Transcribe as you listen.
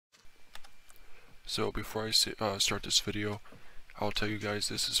So before I start this video, I'll tell you guys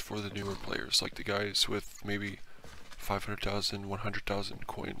this is for the newer players, like the guys with maybe 500,000, 100,000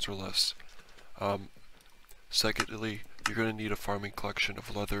 coins or less. Secondly, you're going to need a farming collection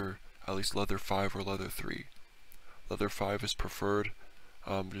of leather, at least leather 5 or leather 3. Leather 5 is preferred.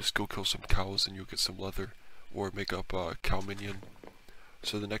 Just go kill some cows and you'll get some leather, or make up a cow minion.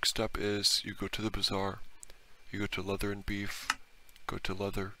 So the next step is you go to the bazaar, you go to leather and beef, go to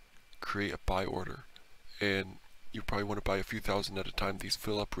leather, create a buy order, and you probably want to buy a few thousand at a time. These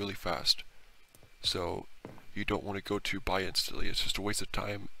fill up really fast, so you don't want to go to buy instantly. It's just a waste of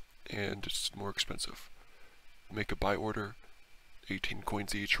time and it's more expensive. Make a buy order, 18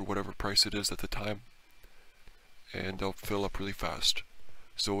 coins each or whatever price it is at the time, and they'll fill up really fast.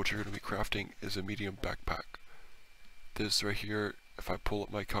 So what you're going to be crafting is a medium backpack. This right here, if I pull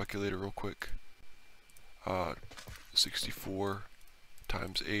up my calculator real quick, 64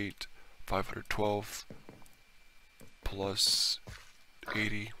 times 8, 512 plus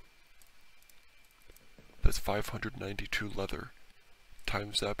 80, that's 592 leather,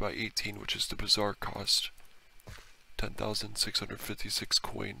 times that by 18, which is the bazaar cost, 10,656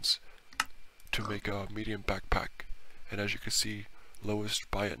 coins to make a medium backpack. And as you can see, lowest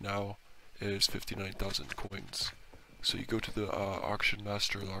buy it now is 59,000 coins. So you go to the auction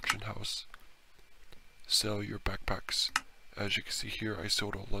master, the auction house, sell your backpacks. As you can see here, I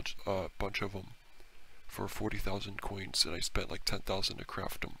sold a bunch of them for 40,000 coins, and I spent like 10,000 to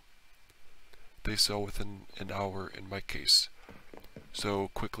craft them. They sell within an hour in my case.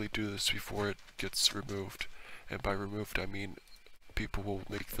 So quickly do this before it gets removed. And by removed, I mean people will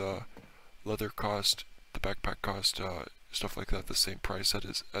make the leather cost, the backpack cost, stuff like that, the same price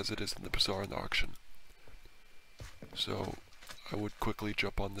as it is in the bazaar and the auction. So I would quickly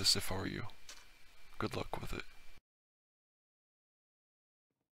jump on this if I were you. Good luck with it.